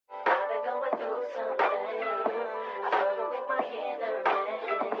Hey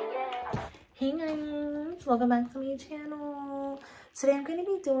guys, welcome back to my channel. Today I'm going to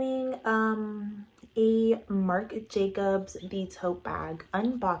be doing a Marc Jacobs the Tote bag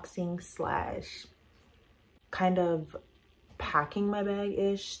unboxing slash kind of packing my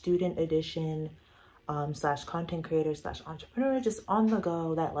bag-ish, student edition slash content creator slash entrepreneur, just on the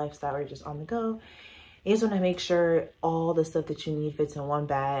go, that lifestyle or just on the go. You just want to make sure all the stuff that you need fits in one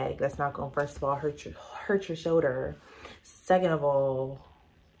bag. That's not going to, first of all, hurt your shoulder. Second of all,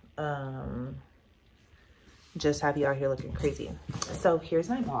 just have you out here looking crazy. So here's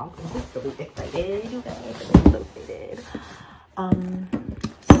my box. I'm just really excited, you guys. I'm so excited.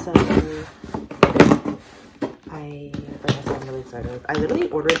 So like I said, I'm really excited. I literally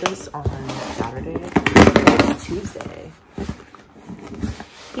ordered this on Saturday. It's Tuesday.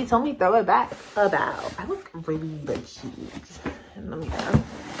 He told me throw it back about. I look really like huge. And let me know.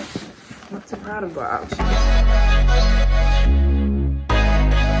 I'm not too proud of box.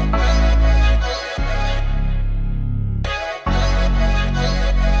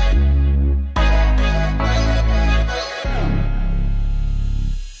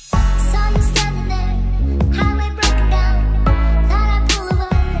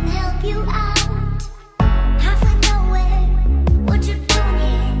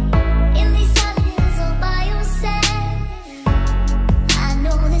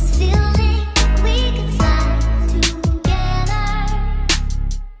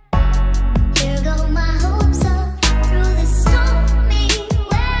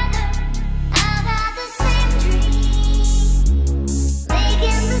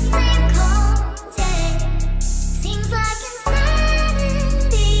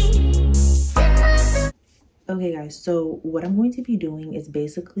 Okay guys, so what I'm going to be doing is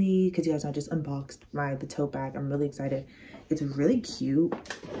basically, because you guys know I just unboxed the tote bag. I'm really excited. It's really cute.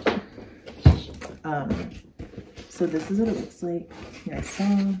 So this is what it looks like. You guys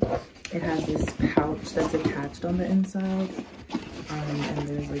saw it has this pouch that's attached on the inside, and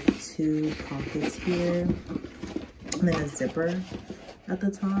there's like 2 pockets here, and then a zipper at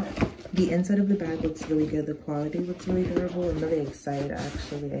the top. The inside of the bag looks really good. The quality looks really durable. I'm really excited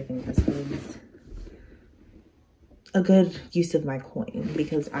actually. I think this is a good use of my coin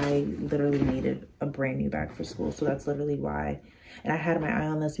because I literally needed a brand new bag for school. So that's literally why. And I had my eye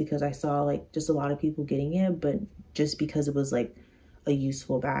on this because I saw like just a lot of people getting it, but just because it was like a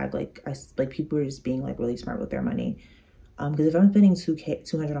useful bag, like people were just being like really smart with their money. Because if I'm spending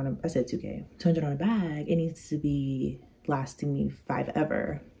 200 on a, I said 200 on a bag, it needs to be lasting me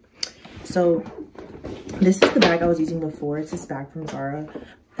forever. So this is the bag I was using before. It's this bag from Zara.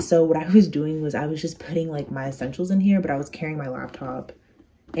 So what I was doing was I was just putting like my essentials in here, but I was carrying my laptop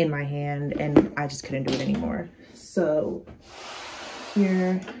in my hand and I just couldn't do it anymore. So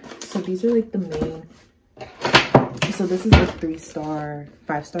here, so these are like the main, so this is a 3-subject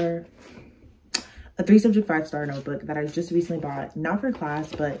 5-star notebook that I just recently bought, not for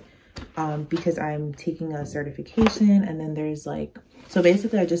class, but because I'm taking a certification. And then there's like, so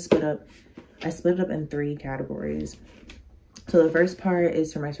basically I split it up in 3 categories. So the first part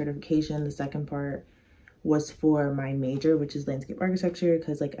is for my certification. The second part was for my major, which is landscape architecture,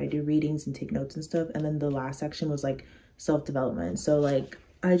 because like I do readings and take notes and stuff. And then the last section was like self-development. So like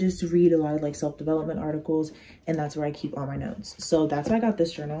I just read a lot of like self-development articles, and that's where I keep all my notes. So that's why I got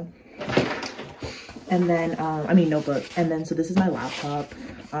this journal. And then notebook. And then so this is my laptop.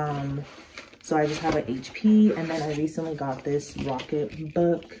 So I just have an HP, and then I recently got this Rocket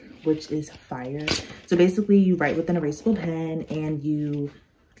book, which is fire. So basically you write with an erasable pen and you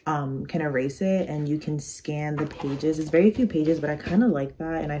can erase it and you can scan the pages. It's very few pages, but I kind of like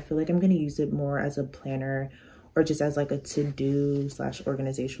that. And I feel like I'm going to use it more as a planner or just as like a to-do /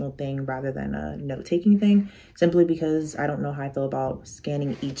 organizational thing rather than a note-taking thing, simply because I don't know how I feel about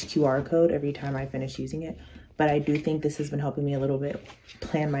scanning each QR code every time I finish using it. But I do think this has been helping me a little bit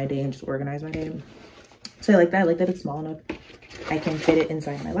plan my day and just organize my day. So I like that. I like that it's small enough. I can fit it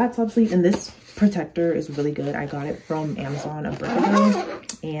inside my laptop sleeve, and this protector is really good. I got it from Amazon a brick ago,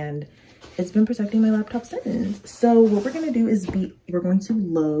 and it's been protecting my laptop since. So what we're gonna do is we're going to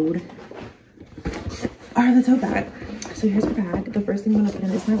load the tote bag. So here's the bag. The first thing I'm gonna put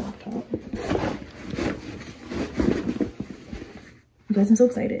in is my laptop. You guys, I'm so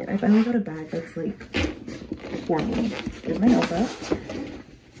excited. I finally got a bag that's like for me. Here's my notebook,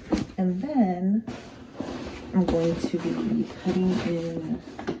 and then I'm going to be putting in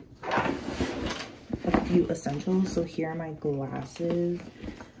a few essentials. So here are my glasses.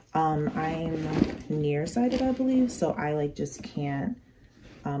 I'm nearsighted, I believe, so I like just can't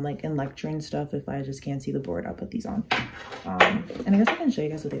like in lecturing stuff, if I just can't see the board, I'll put these on. And I guess I can show you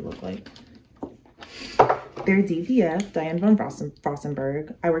guys what they look like. They're DVF, Diane von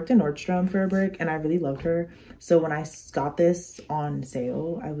Fossenberg. I worked in Nordstrom for a break and I really loved her. So when I got this on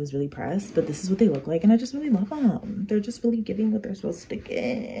sale, I was really pressed. But this is what they look like and I just really love them. They're just really giving what they're supposed to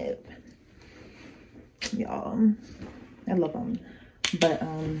give. Y'all, I love them. But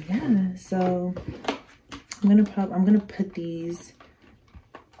yeah, so I'm gonna put these,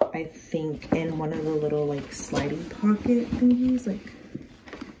 I think, in one of the little like sliding pocket thingies. Like,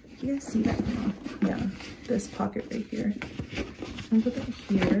 you guys see that now? Yeah, this pocket right here. I'm gonna put that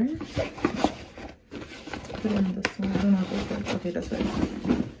here. Put it in this one. I don't know if it works. Okay, that's good.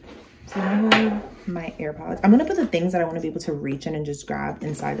 So I have my AirPods. I'm gonna put the things that I want to be able to reach in and just grab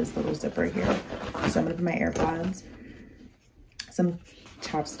inside this little zipper here. So I'm gonna put my AirPods, some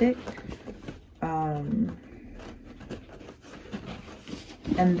chapstick,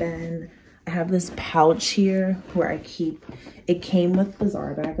 and then I have this pouch here where I keep, it came with the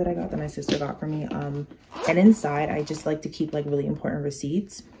Zara bag that I got, that my sister got for me, and inside I just like to keep like really important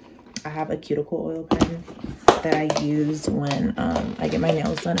receipts. I have a cuticle oil pen that I use when I get my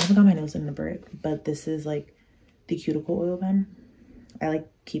nails done. I haven't got my nails done in a break, but this is like the cuticle oil pen. I like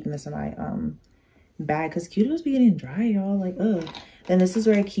keeping this in my bag because cuticles be getting dry, y'all, like, ugh. Then this is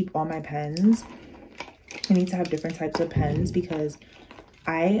where I keep all my pens. I need to have different types of pens because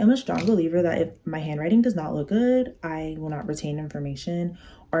I am a strong believer that if my handwriting does not look good, I will not retain information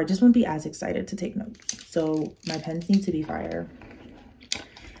or I just won't be as excited to take notes. So my pens need to be fire.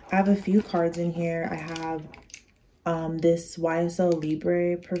 I have a few cards in here. I have this YSL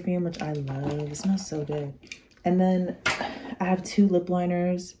Libre perfume, which I love. It smells so good. And then I have 2 lip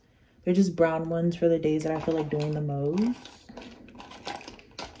liners. They're just brown ones for the days that I feel like doing the most.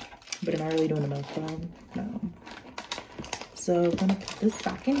 But am I really doing the most though? No. So I'm gonna put this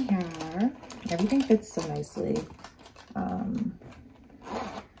back in here. Everything fits so nicely. So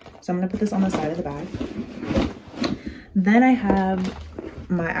I'm gonna put this on the side of the bag. Then I have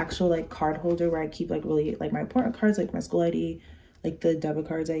my actual like card holder where I keep like really like my important cards, like my school ID, like the debit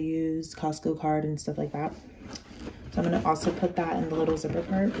cards I use, Costco card and stuff like that. So I'm gonna also put that in the little zipper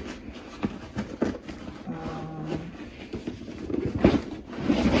part.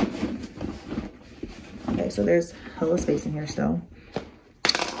 Okay, so there's hella space in here still.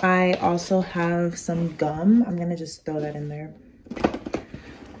 I also have some gum. I'm gonna just throw that in there.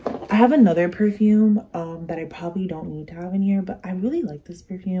 I have another perfume that I probably don't need to have in here, but I really like this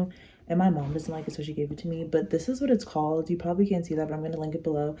perfume and my mom doesn't like it, so she gave it to me. But this is what it's called. You probably can't see that, but I'm gonna link it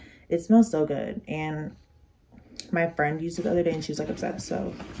below. It smells so good and my friend used it the other day and she was like obsessed.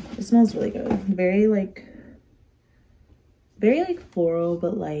 So it smells really good. Very like floral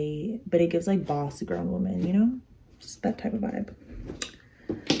but light, but it gives like boss grown woman, you know, just that type of vibe.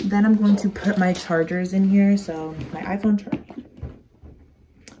 Then I'm going to put my chargers in here. So my iPhone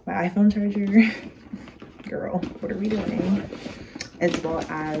charger, girl, what are we doing? As well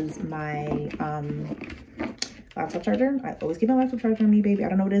as my laptop charger. I always keep my laptop charger on me, baby. I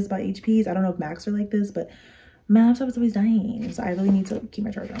don't know what it is about HPs. I don't know if Macs are like this, but my laptop is always dying, so I really need to keep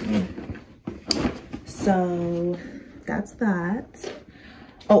my charger on me. So that's that.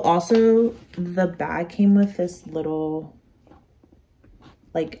 Oh, also the bag came with this little,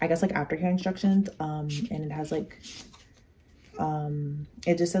 like, I guess like aftercare instructions, and it has like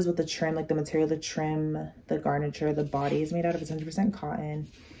it just says what the trim, like the material, the trim, the garniture, the body is made out of. It's 100% cotton.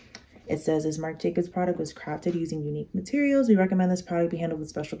 It says this Marc Jacobs product was crafted using unique materials. We recommend this product be handled with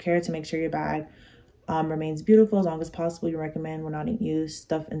special care to make sure your bag remains beautiful as long as possible. You recommend when not in use,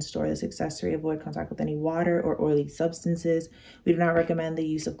 stuff and store this accessory. Avoid contact with any water or oily substances. We do not recommend the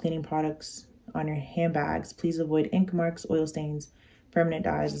use of cleaning products on your handbags. Please avoid ink marks, oil stains, permanent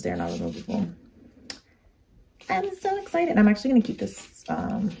dyes as they are not removable. I'm so excited. I'm actually gonna keep this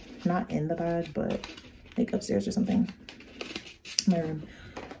not in the bag, but like upstairs or something in my room.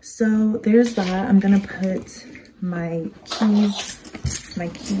 So there's that. I'm gonna put my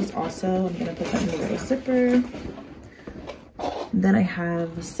keys also. I'm gonna put that in the little zipper. Then I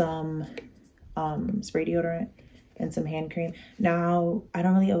have some spray deodorant and some hand cream. Now I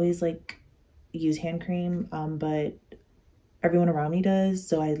don't really always like use hand cream, but everyone around me does,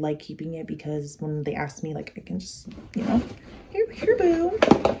 so I like keeping it because when they ask me, like, I can just, you know, here boo.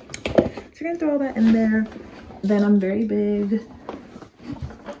 So we're gonna throw all that in there. Then I'm very big,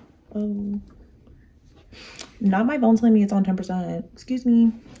 oh, not my phone telling me it's on 10%, excuse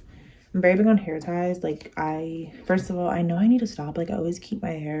me. I'm very big on hair ties. Like, first of all, I know I need to stop. Like, I always keep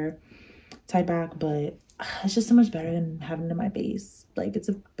my hair tied back, but it's just so much better than having it in my face. Like, it's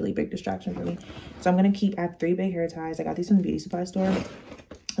a really big distraction for me. So I'm gonna I have 3 big hair ties. I got these from the beauty supply store,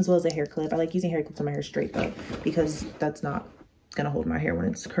 as well as a hair clip. I like using hair clips on my hair straight though, because that's not gonna hold my hair when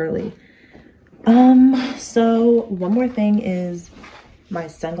it's curly. So one more thing is my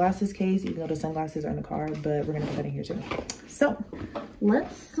sunglasses case, even though the sunglasses are in the car, but we're gonna put that in here too. So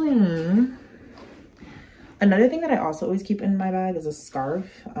let's see. Another thing that I also always keep in my bag is a scarf.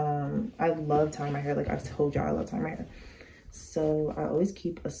 I love tying my hair. Like I've told y'all, I love tying my hair. So I always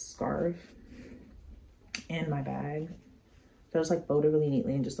keep a scarf in my bag. So I just like fold it really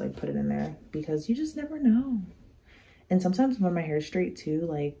neatly and just like put it in there because you just never know. And sometimes when my hair is straight too,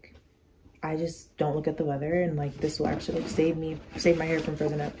 like I just don't look at the weather, and like this will actually like save my hair from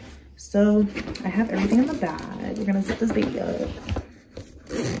frozen up. So I have everything in the bag. We're gonna zip this baby up.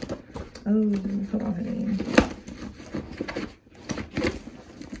 Oh, hold on, honey.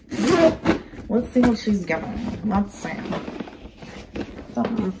 Let's see what she's giving. Let's see. So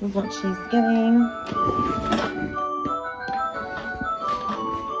this is what she's giving.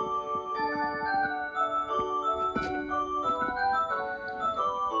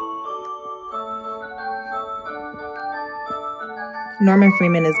 Norman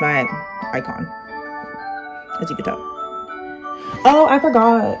Freeman is my icon, as you can tell. Oh, I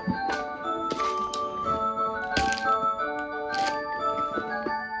forgot.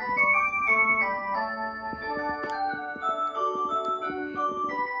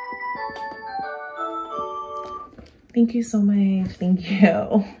 Thank you so much. Thank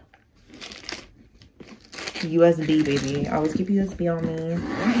you. USB, baby. I always keep USB on me.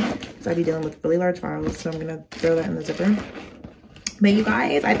 So I be dealing with really large files. So I'm going to throw that in the zipper. But you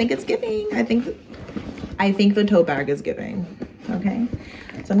guys, I think it's giving. I think the tote bag is giving. Okay.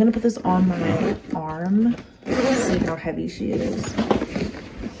 So I'm going to put this on my arm. See how heavy she is.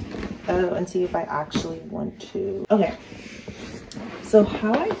 Oh, and see if I actually want to. Okay. So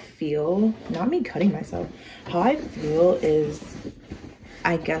how I feel, not me cutting myself, how I feel is,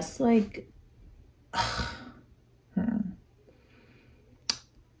 I guess like,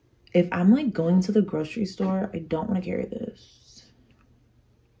 if I'm like going to the grocery store, I don't want to carry this.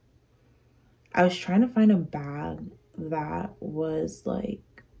 I was trying to find a bag that was like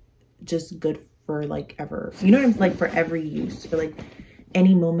just good for like ever, you know what I'm like, for every use, for like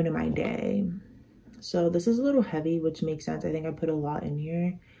any moment of my day. So this is a little heavy, which makes sense. I think I put a lot in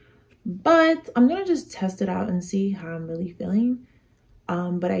here, but I'm gonna just test it out and see how I'm really feeling.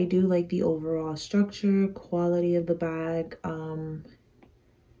 But I do like the overall structure, quality of the bag. I'm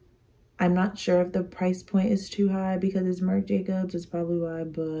not sure if the price point is too high because it's Marc Jacobs. It's probably why,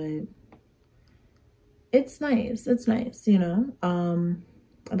 but it's nice. It's nice, you know.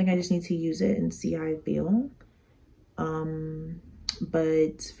 I think I just need to use it and see how I feel.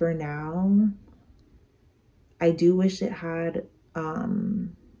 But for now, I do wish it had, I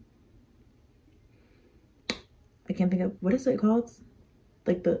can't think of, what is it called?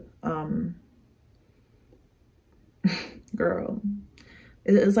 Like the, girl,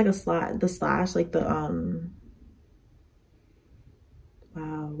 it's like a the slash, like the,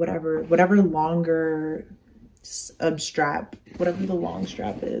 wow, whatever longer strap, whatever the long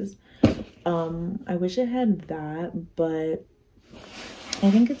strap is. I wish it had that, but I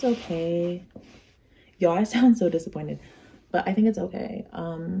think it's okay. Y'all, I sound so disappointed, but I think it's okay.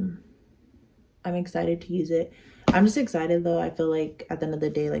 I'm excited to use it. I'm just excited though. I feel like at the end of the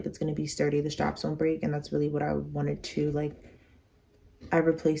day, like it's gonna be sturdy, the straps won't break, and that's really what I wanted to, like, I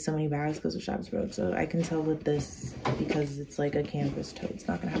replaced so many bags because the straps broke. So I can tell with this, because it's like a canvas tote, it's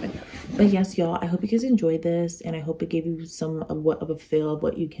not gonna happen. But yes, y'all, I hope you guys enjoyed this, and I hope it gave you some of a feel of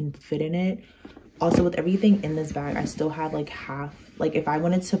what you can fit in it. Also, with everything in this bag, I still have like half, like if I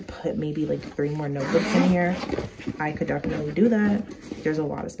wanted to put maybe like 3 more notebooks in here, I could definitely do that. There's a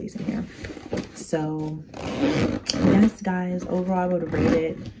lot of space in here. So yes, guys, overall I would rate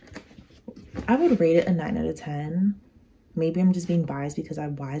it a 9 out of 10. Maybe I'm just being biased because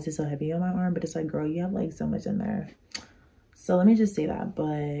why is it so heavy on my arm? But it's like, girl, you have like so much in there. So let me just say that.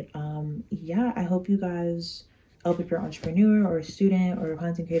 But yeah, I hope you guys, I hope if you're an entrepreneur or a student or a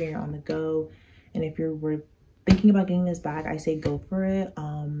content creator, you're on the go. And if were thinking about getting this bag, I say go for it.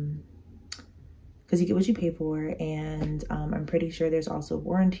 Because you get what you pay for. And I'm pretty sure there's also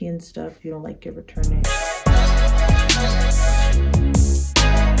warranty and stuff. If you don't like it, return it.